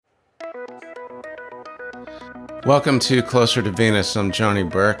Welcome to Closer to Venus. I'm Johnny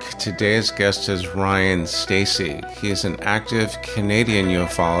Burke. Today's guest is Ryan Stacey. He is an active Canadian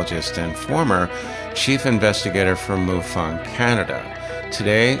ufologist and former chief investigator for MUFON Canada.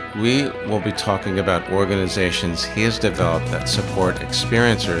 Today, we will be talking about organizations he has developed that support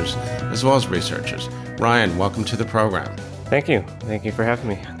experiencers as well as researchers. Ryan, welcome to the program. Thank you. Thank you for having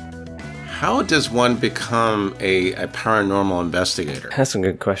me. How does one become a paranormal investigator? That's a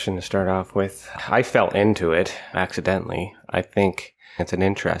good question to start off with. I fell into it accidentally. I think it's an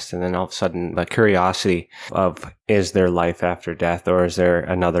interest, and then all of a sudden the curiosity of, is there life after death, or is there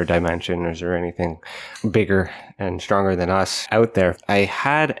another dimension, or is there anything bigger and stronger than us out there? I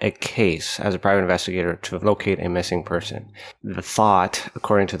had a case as a private investigator to locate a missing person. The thought,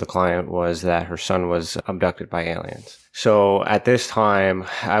 according to the client, was that her son was abducted by aliens. So at this time,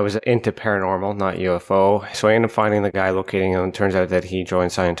 I was into paranormal, not UFO. So I ended up finding the guy, locating him, and it turns out that he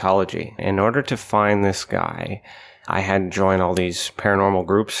joined Scientology. In order to find this guy, I had to join all these paranormal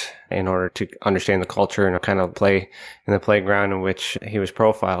groups in order to understand the culture and kind of play in the playground in which he was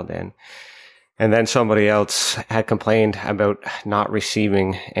profiled in. And then somebody else had complained about not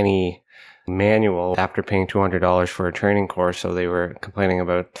receiving any manual after paying $200 for a training course. So they were complaining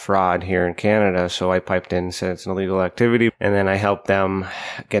about fraud here in Canada. So I piped in and said it's an illegal activity. And then I helped them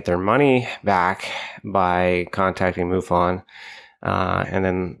get their money back by contacting MUFON. And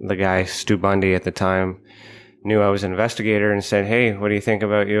then the guy, Stu Bundy at the time, knew I was an investigator and said, "Hey, what do you think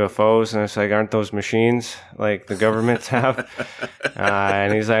about UFOs?" And I was like, "Aren't those machines like the governments have?"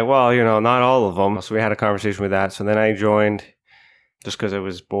 And he's like, "Well, not all of them." So we had a conversation with that. So then I joined just because I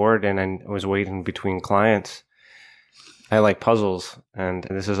was bored and I was waiting between clients. I like puzzles, and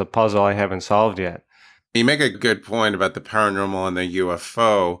this is a puzzle I haven't solved yet. You make a good point about the paranormal and the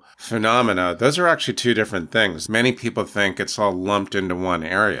UFO phenomena. Those are actually two different things. Many people think it's all lumped into one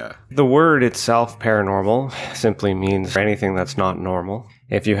area. The word itself, paranormal, simply means anything that's not normal.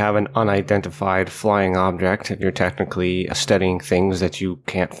 If you have an unidentified flying object, you're technically studying things that you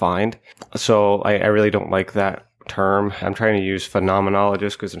can't find. So I really don't like that term. I'm trying to use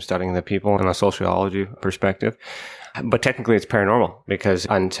phenomenologist because I'm studying the people in a sociology perspective. But technically it's paranormal because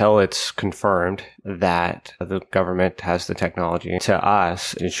until it's confirmed that the government has the technology, to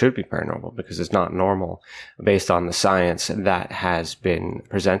us, it should be paranormal because it's not normal based on the science that has been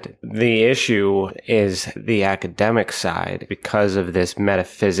presented. The issue is the academic side because of this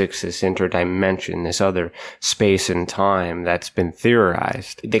metaphysics, this interdimension, this other space and time that's been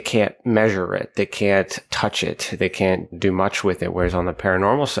theorized. They can't measure it. They can't touch it. They can't do much with it. Whereas on the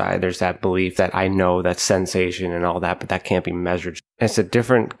paranormal side, there's that belief that I know that sensation and all that, but that can't be measured. It's a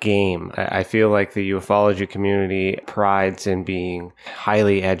different game. I feel like the ufology community prides in being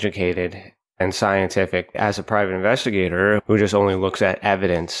highly educated and scientific. As a private investigator who just only looks at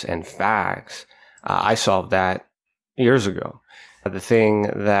evidence and facts, I solved that years ago. The thing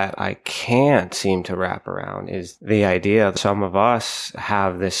that I can't seem to wrap around is the idea that some of us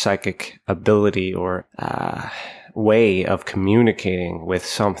have this psychic ability or way of communicating with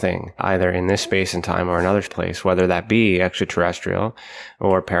something, either in this space and time or another place, whether that be extraterrestrial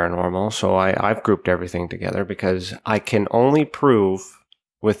or paranormal. So I've grouped everything together because I can only prove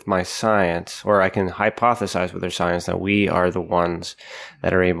with my science, or I can hypothesize with our science, that we are the ones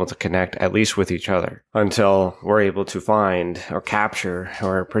that are able to connect at least with each other. Until we're able to find or capture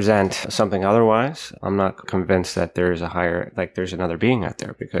or present something otherwise, I'm not convinced that there's there's another being out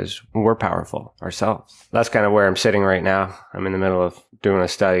there because we're powerful ourselves. That's kind of where I'm sitting right now. I'm in the middle of doing a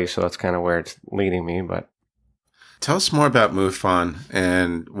study, so that's kind of where it's leading me. But tell us more about MUFON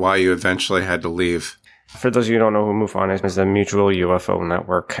and why you eventually had to leave. For those of you who don't know who MUFON is the Mutual UFO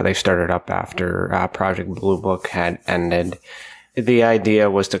Network. They started up after Project Blue Book had ended. The idea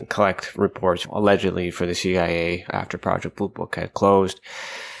was to collect reports allegedly for the CIA after Project Blue Book had closed.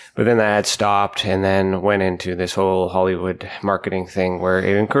 But then that had stopped and then went into this whole Hollywood marketing thing where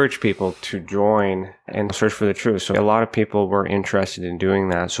it encouraged people to join and search for the truth. So a lot of people were interested in doing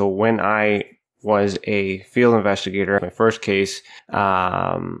that. So when I was a field investigator, my first case,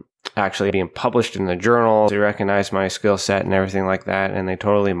 actually being published in the journal. They recognized my skill set and everything like that, and they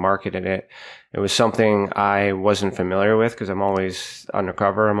totally marketed it. It was something I wasn't familiar with because I'm always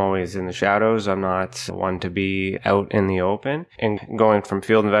undercover. I'm always in the shadows. I'm not one to be out in the open. And going from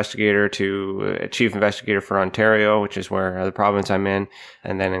field investigator to chief investigator for Ontario, which is where the province I'm in,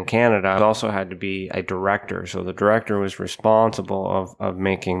 and then in Canada, I also had to be a director. So the director was responsible of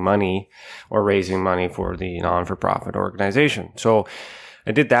making money or raising money for the non-for-profit organization. So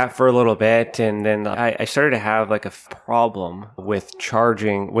I did that for a little bit, and then I started to have like a problem with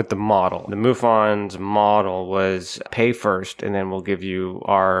charging with the model. The MUFON's model was pay first, and then we'll give you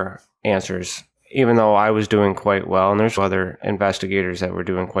our answers. Even though I was doing quite well, and there's other investigators that were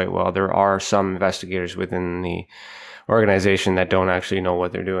doing quite well, there are some investigators within the organization that don't actually know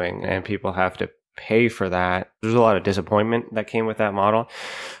what they're doing, and people have to pay for that. There's a lot of disappointment that came with that model.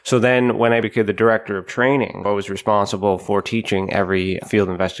 So then when I became the director of training, I was responsible for teaching every field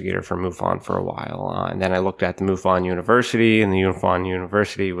investigator for MUFON for a while. And then I looked at the MUFON University, and the MUFON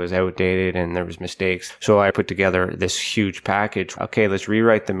University was outdated and there was mistakes. So I put together this huge package. Okay, let's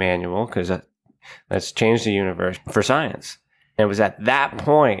rewrite the manual because let's change the universe for science. And it was at that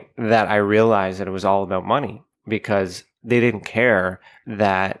point that I realized that it was all about money, because they didn't care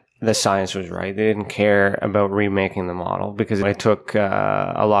that the science was right. They didn't care about remaking the model, because it took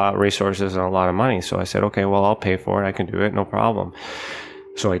a lot of resources and a lot of money. So I said, okay, well, I'll pay for it. I can do it. No problem.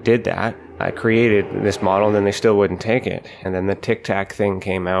 So I did that. I created this model, and then they still wouldn't take it. And then the Tic Tac thing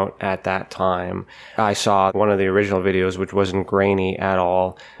came out at that time. I saw one of the original videos, which wasn't grainy at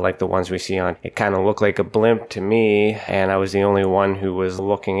all, like the ones we see on. It kind of looked like a blimp to me, and I was the only one who was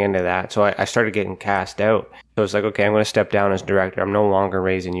looking into that. So I started getting cast out. So it's like, okay, I'm going to step down as director. I'm no longer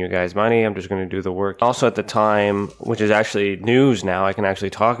raising you guys money. I'm just going to do the work. Also at the time, which is actually news now, I can actually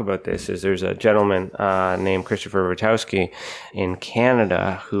talk about this, is there's a gentleman named Christopher Witowski in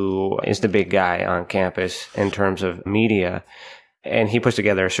Canada who is the big guy on campus in terms of media. And he puts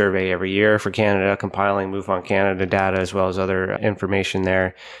together a survey every year for Canada, compiling MUFON Canada data as well as other information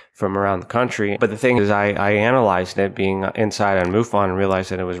there from around the country. But the thing is, I analyzed it being inside on MUFON and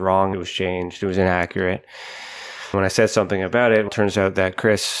realized that it was wrong, it was changed, it was inaccurate. When I said something about it, it turns out that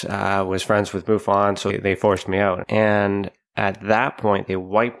Chris was friends with MUFON, so they forced me out. And at that point, they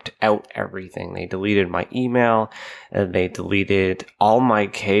wiped out everything. They deleted my email. They deleted all my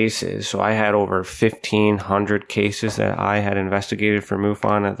cases. So I had over 1,500 cases that I had investigated for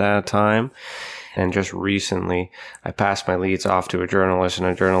MUFON at that time. And just recently, I passed my leads off to a journalist, and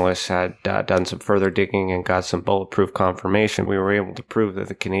a journalist had done some further digging and got some bulletproof confirmation. We were able to prove that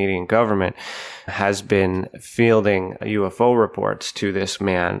the Canadian government has been fielding UFO reports to this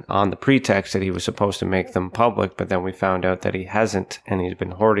man on the pretext that he was supposed to make them public, but then we found out that he hasn't, and he's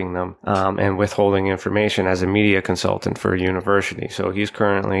been hoarding them and withholding information as a media consultant for a university. So he's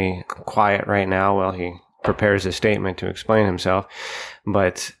currently quiet right now while he prepares a statement to explain himself.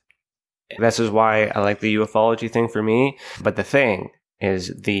 But this is why I like the ufology thing for me. But the thing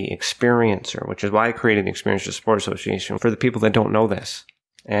is the experiencer, which is why I created the Experiencer Support Association, for the people that don't know this.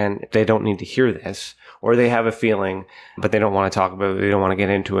 And they don't need to hear this, or they have a feeling, but they don't want to talk about it. They don't want to get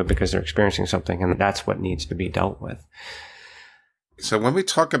into it because they're experiencing something. And that's what needs to be dealt with. So when we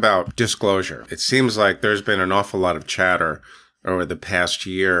talk about disclosure, it seems like there's been an awful lot of chatter over the past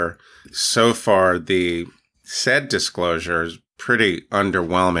year. So far, the said disclosure is pretty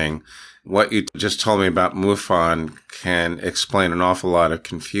underwhelming. What you just told me about MUFON can explain an awful lot of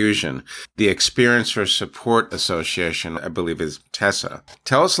confusion. The Experiencer Support Association, I believe, is TESA.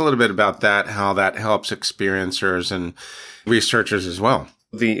 Tell us a little bit about that, how that helps experiencers and researchers as well.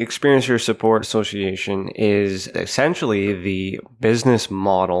 The Experiencer Support Association is essentially the business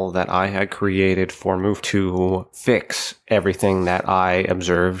model that I had created for MUF to fix everything that I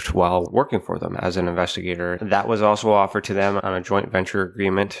observed while working for them as an investigator. That was also offered to them on a joint venture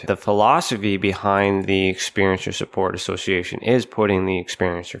agreement. The philosophy behind the Experiencer Support Association is putting the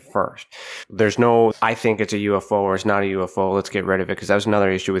experiencer first. There's no, I think it's a UFO or it's not a UFO, let's get rid of it, because that was another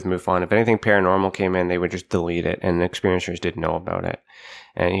issue with MUFON. If anything paranormal came in, they would just delete it, and the experiencers didn't know about it.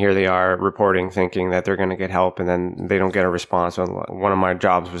 And here they are reporting, thinking that they're going to get help, and then they don't get a response. One of my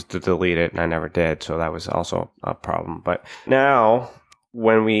jobs was to delete it, and I never did, so that was also a problem. But now,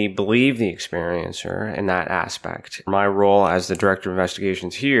 when we believe the experiencer in that aspect, my role as the director of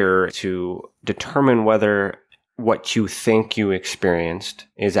investigations here to determine whether what you think you experienced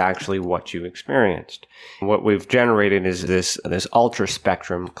is actually what you experienced. What we've generated is this ultra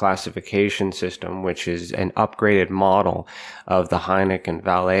spectrum classification system, which is an upgraded model of the Hynek and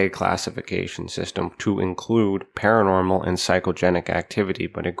Vallée classification system to include paranormal and psychogenic activity,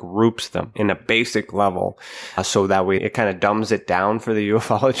 but it groups them in a basic level so that way it kind of dumbs it down for the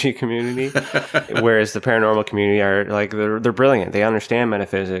ufology community, whereas the paranormal community are like, they're brilliant. They understand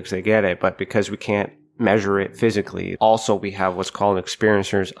metaphysics, they get it, but because we can't measure it physically. Also, we have what's called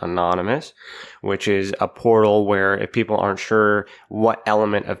Experiencers Anonymous, which is a portal where if people aren't sure what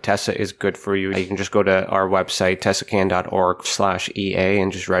element of TESSA is good for you, you can just go to our website, tessacan.org/EA,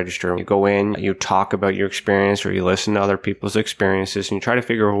 and just register. You go in, you talk about your experience, or you listen to other people's experiences, and you try to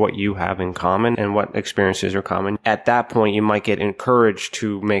figure out what you have in common and what experiences are common. At that point, you might get encouraged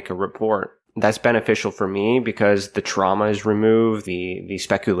to make a report. That's beneficial for me because the trauma is removed, the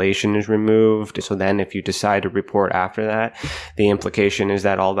speculation is removed. So then if you decide to report after that, the implication is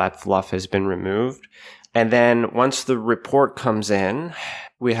that all that fluff has been removed. And then once the report comes in,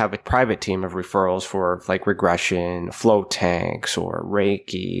 we have a private team of referrals for like regression, float tanks, or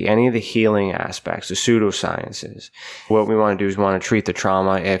Reiki, any of the healing aspects, the pseudosciences. What we want to do is we want to treat the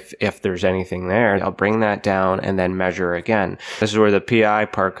trauma if there's anything there. I'll bring that down and then measure again. This is where the PI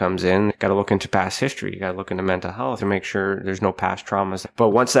part comes in. You got to look into past history. You got to look into mental health to make sure there's no past traumas. But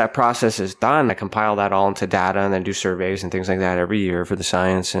once that process is done, I compile that all into data and then do surveys and things like that every year for the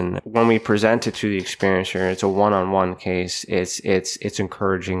science. And when we present it to the experiencer, it's a one-on-one case. It's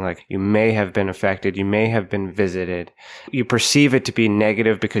encouraging. Like, you may have been affected, you may have been visited. You perceive it to be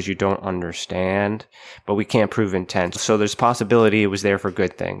negative because you don't understand, but we can't prove intent. So there's possibility it was there for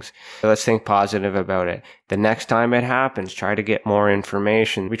good things. So let's think positive about it. The next time it happens, try to get more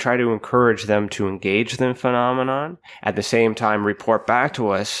information. We try to encourage them to engage the phenomenon, at the same time report back to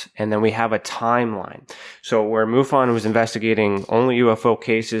us, and then we have a timeline. So where MUFON was investigating only UFO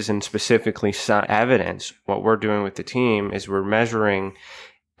cases and specifically evidence, what we're doing with the team is we're measuring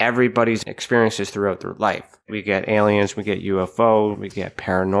everybody's experiences throughout their life. We get aliens, we get UFO, we get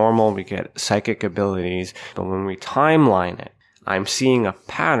paranormal, we get psychic abilities. But when we timeline it, I'm seeing a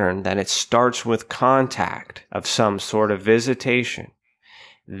pattern that it starts with contact of some sort of visitation.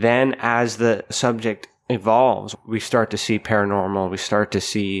 Then as the subject evolves, we start to see paranormal, we start to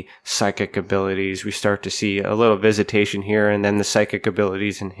see psychic abilities, we start to see a little visitation here, and then the psychic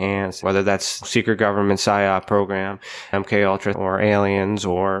abilities enhanced, whether that's secret government PSYOP program, MK Ultra, or aliens,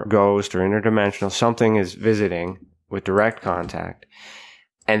 or ghost, or interdimensional. Something is visiting with direct contact.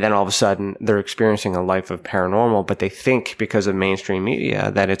 And then all of a sudden, they're experiencing a life of paranormal, but they think because of mainstream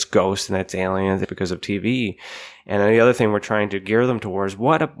media that it's ghosts and it's aliens because of TV. And the other thing we're trying to gear them towards,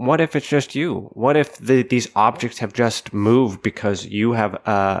 what if it's just you? What if these objects have just moved because you have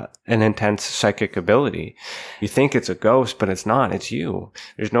an intense psychic ability? You think it's a ghost, but it's not. It's you.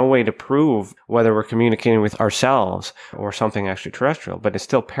 There's no way to prove whether we're communicating with ourselves or something extraterrestrial, but it's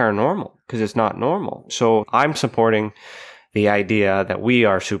still paranormal because it's not normal. So I'm supporting the idea that we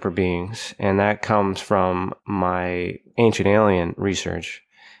are super beings, and that comes from my ancient alien research,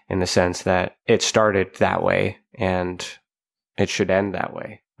 in the sense that it started that way and it should end that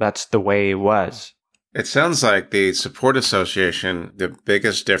way. That's the way it was. It sounds like the Support Association, the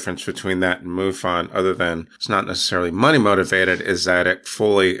biggest difference between that and MUFON, other than it's not necessarily money motivated, is that it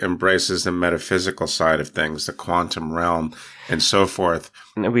fully embraces the metaphysical side of things, the quantum realm, and so forth.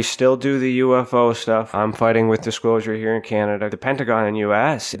 And we still do the UFO stuff. I'm fighting with disclosure here in Canada. The Pentagon and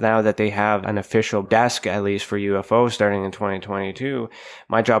US, now that they have an official desk, at least for UFO starting in 2022,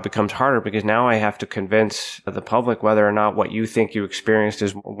 my job becomes harder because now I have to convince the public whether or not what you think you experienced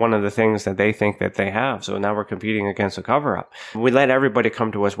is one of the things that they think that they have. So now we're competing against a cover-up. We let everybody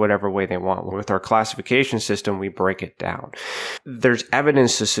come to us whatever way they want. With our classification system, we break it down. There's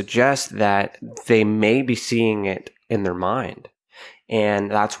evidence to suggest that they may be seeing it in their mind.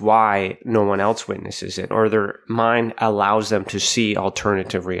 And that's why no one else witnesses it, or their mind allows them to see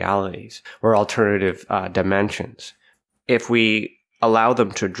alternative realities or alternative dimensions. If we allow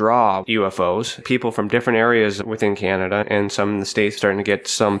them to draw UFOs, people from different areas within Canada and some in the States, starting to get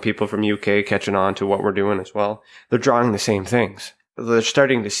some people from UK catching on to what we're doing as well, they're drawing the same things. They're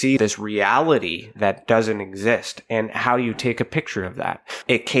starting to see this reality that doesn't exist, and how you take a picture of that.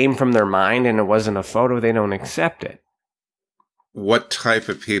 It came from their mind and it wasn't a photo. They don't accept it. What type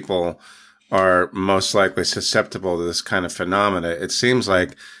of people are most likely susceptible to this kind of phenomena? It seems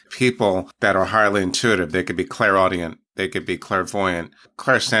like people that are highly intuitive, they could be clairaudient, they could be clairvoyant,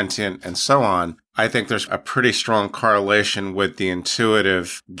 clairsentient, and so on. I think there's a pretty strong correlation with the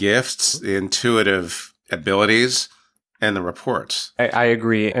intuitive gifts, the intuitive abilities, and the reports. I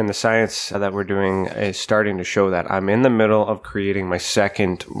agree. And the science that we're doing is starting to show that. I'm in the middle of creating my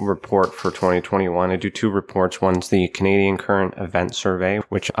second report for 2021. I do two reports. One's the Canadian Current Event Survey,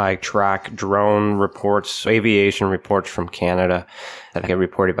 which I track drone reports, aviation reports from Canada that get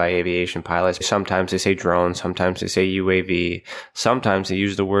reported by aviation pilots. Sometimes they say drone, sometimes they say UAV, sometimes they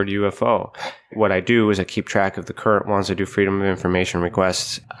use the word UFO. what I do is I keep track of the current ones. I do freedom of information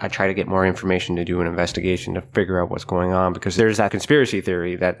requests. I try to get more information to do an investigation to figure out what's going on, because there's that conspiracy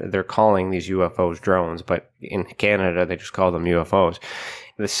theory that they're calling these UFOs drones, but in Canada, they just call them UFOs.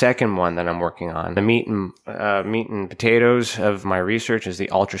 The second one that I'm working on, the meat and potatoes of my research, is the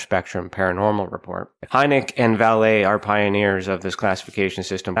Ultra Spectrum Paranormal Report. Hynek and Vallée are pioneers of this classification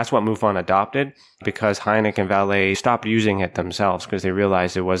system. That's what MUFON adopted, because Hynek and Vallée stopped using it themselves because they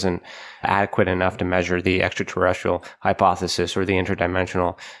realized it wasn't adequate enough to measure the extraterrestrial hypothesis or the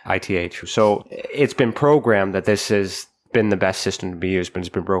interdimensional ITH. So it's been programmed that this is been the best system to be used, but it's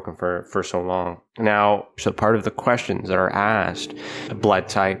been broken for so long. Now, so part of the questions that are asked, blood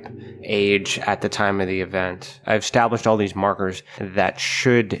type, age at the time of the event, I've established all these markers that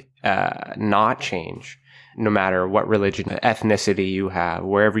should not change no matter what religion, ethnicity you have,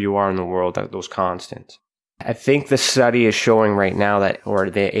 wherever you are in the world, those constants. I think the study is showing right now that, or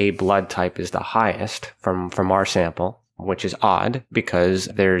the A blood type is the highest from our sample, which is odd because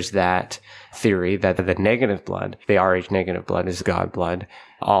there's that theory that the negative blood, the Rh negative blood, is God blood.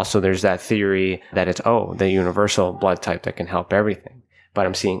 Also, there's that theory that it's, the universal blood type that can help everything. But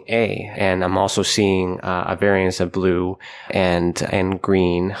I'm seeing A, and I'm also seeing a variance of blue and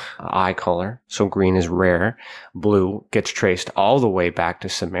green eye color. So green is rare. Blue gets traced all the way back to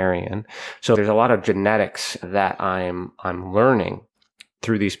Sumerian. So there's a lot of genetics that I'm learning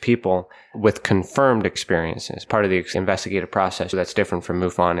through these people with confirmed experiences. Part of the investigative process that's different from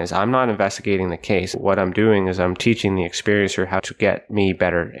MUFON is I'm not investigating the case. What I'm doing is I'm teaching the experiencer how to get me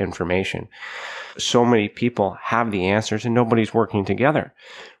better information. So many people have the answers and nobody's working together,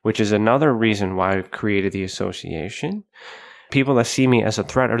 which is another reason why I've created the association. People that see me as a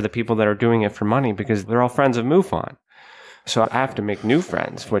threat are the people that are doing it for money because they're all friends of MUFON. So I have to make new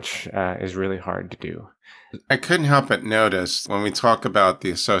friends, which is really hard to do. I couldn't help but notice when we talk about the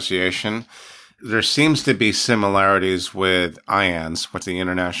association, there seems to be similarities with IANS, with the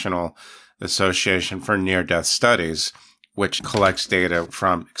International Association for Near-Death Studies, which collects data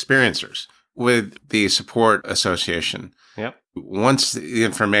from experiencers. With the Support Association, once the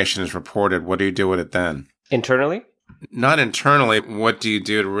information is reported, what do you do with it then? Internally? Not internally. What do you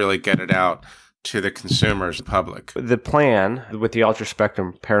do to really get it out to the consumers, the public? The plan with the Ultra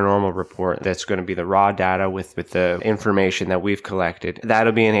Spectrum Paranormal Report, that's going to be the raw data with the information that we've collected.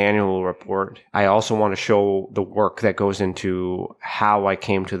 That'll be an annual report. I also want to show the work that goes into how I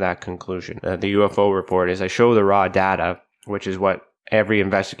came to that conclusion. The UFO report is I show the raw data, which is what every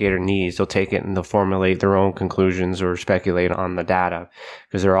investigator needs. They'll take it and they'll formulate their own conclusions or speculate on the data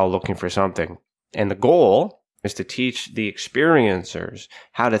because they're all looking for something. And the goal is to teach the experiencers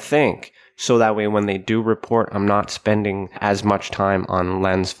how to think, so that way when they do report, I'm not spending as much time on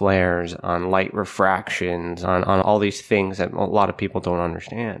lens flares, on light refractions, on all these things that a lot of people don't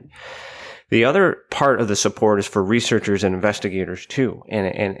understand. The other part of the support is for researchers and investigators too.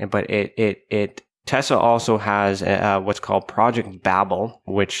 But Tessa also has what's called Project Babel,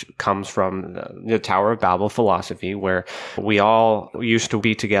 which comes from the Tower of Babel philosophy, where we all used to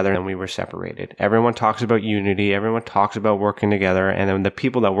be together and we were separated. Everyone talks about unity. Everyone talks about working together. And then the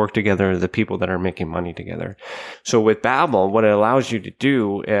people that work together are the people that are making money together. So with Babel, what it allows you to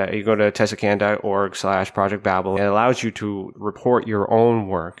do, you go to tessacan.org/Project Babel. It allows you to report your own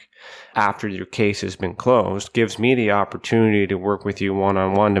work after your case has been closed, gives me the opportunity to work with you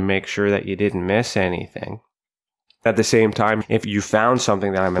one-on-one to make sure that you didn't miss anything. At the same time, if you found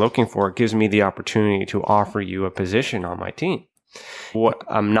something that I'm looking for, it gives me the opportunity to offer you a position on my team. What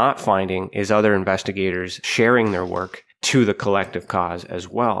I'm not finding is other investigators sharing their work to the collective cause as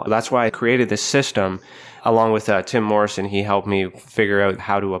well. That's why I created this system. Along with Tim Morrison, he helped me figure out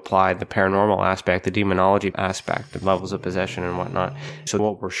how to apply the paranormal aspect, the demonology aspect, the levels of possession and whatnot. So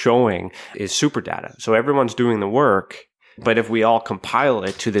what we're showing is super data. So everyone's doing the work, but if we all compile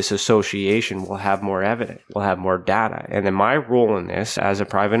it to this association, we'll have more evidence, we'll have more data. And then my role in this as a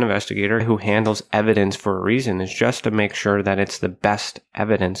private investigator who handles evidence for a reason is just to make sure that it's the best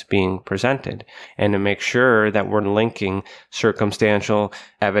evidence being presented and to make sure that we're linking circumstantial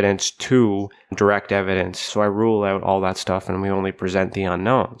evidence to direct evidence. So I rule out all that stuff and we only present the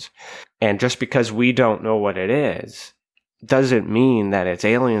unknowns. And just because we don't know what it is, doesn't mean that it's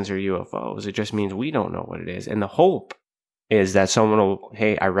aliens or UFOs. It just means we don't know what it is. And the hope is that someone will,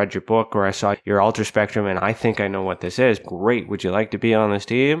 hey, I read your book or I saw your Ultra Spectrum and I think I know what this is. Great. Would you like to be on this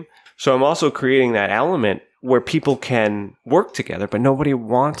team? So I'm also creating that element where people can work together, but nobody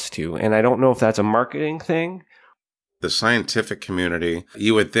wants to. And I don't know if that's a marketing thing. The scientific community,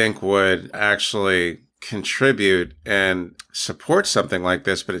 you would think, would actually contribute and support something like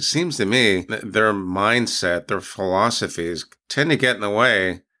this. But it seems to me that their mindset, their philosophies tend to get in the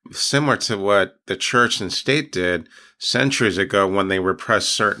way similar to what the church and state did centuries ago when they repressed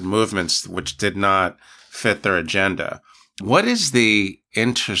certain movements which did not fit their agenda. What is the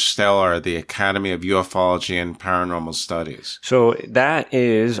Interstellar, the Academy of Ufology and Paranormal Studies? So that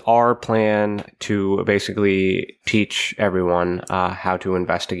is our plan to basically teach everyone how to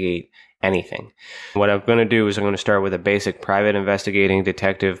investigate anything. What I'm going to do is I'm going to start with a basic private investigating,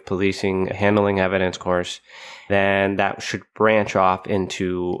 detective, policing, handling evidence course. Then that should branch off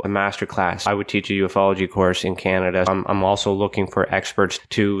into a master class. I would teach a ufology course in Canada. I'm also looking for experts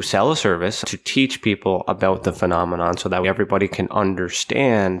to sell a service to teach people about the phenomenon so that everybody can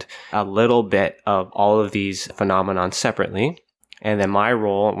understand a little bit of all of these phenomenon separately. And then my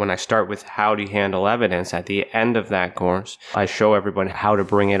role, when I start with how do you handle evidence, at the end of that course, I show everybody how to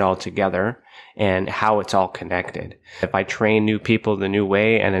bring it all together and how it's all connected. If I train new people the new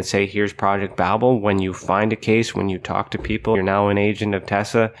way and then say, here's Project Babel, when you find a case, when you talk to people, you're now an agent of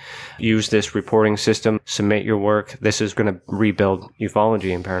TESA, use this reporting system, submit your work. This is going to rebuild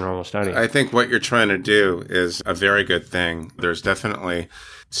ufology and paranormal studies. I think what you're trying to do is a very good thing. There's definitely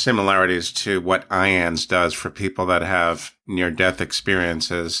similarities to what IANS does for people that have near-death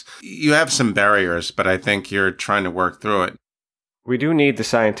experiences. You have some barriers, but I think you're trying to work through it. We do need the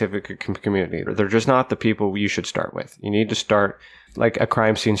scientific community. They're just not the people you should start with. You need to start, like a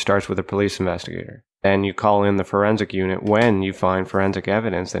crime scene starts with a police investigator. And you call in the forensic unit when you find forensic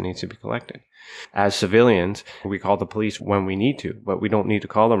evidence that needs to be collected. As civilians, we call the police when we need to, but we don't need to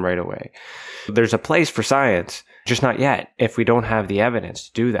call them right away. There's a place for science, just not yet, if we don't have the evidence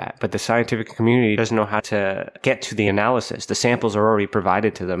to do that. But the scientific community doesn't know how to get to the analysis. The samples are already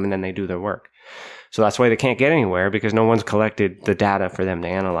provided to them, and then they do their work. So that's why they can't get anywhere, because no one's collected the data for them to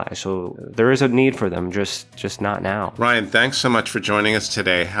analyze. So there is a need for them, just not now. Ryan, thanks so much for joining us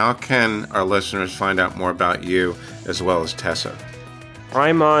today. How can our listeners find out more about you as well as TESA?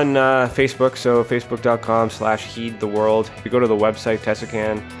 I'm on Facebook, so facebook.com/heedtheworld. If you go to the website,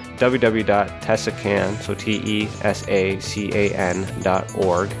 TESACAN, www.tesacan, so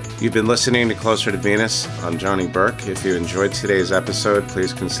TESACAN.org. You've been listening to Closer to Venus. I'm Johnny Burke. If you enjoyed today's episode,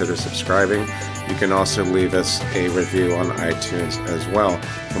 please consider subscribing. You can also leave us a review on iTunes as well.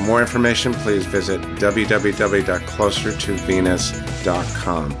 For more information, please visit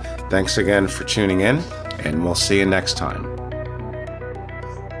www.closertovenus.com. Thanks again for tuning in, and we'll see you next time.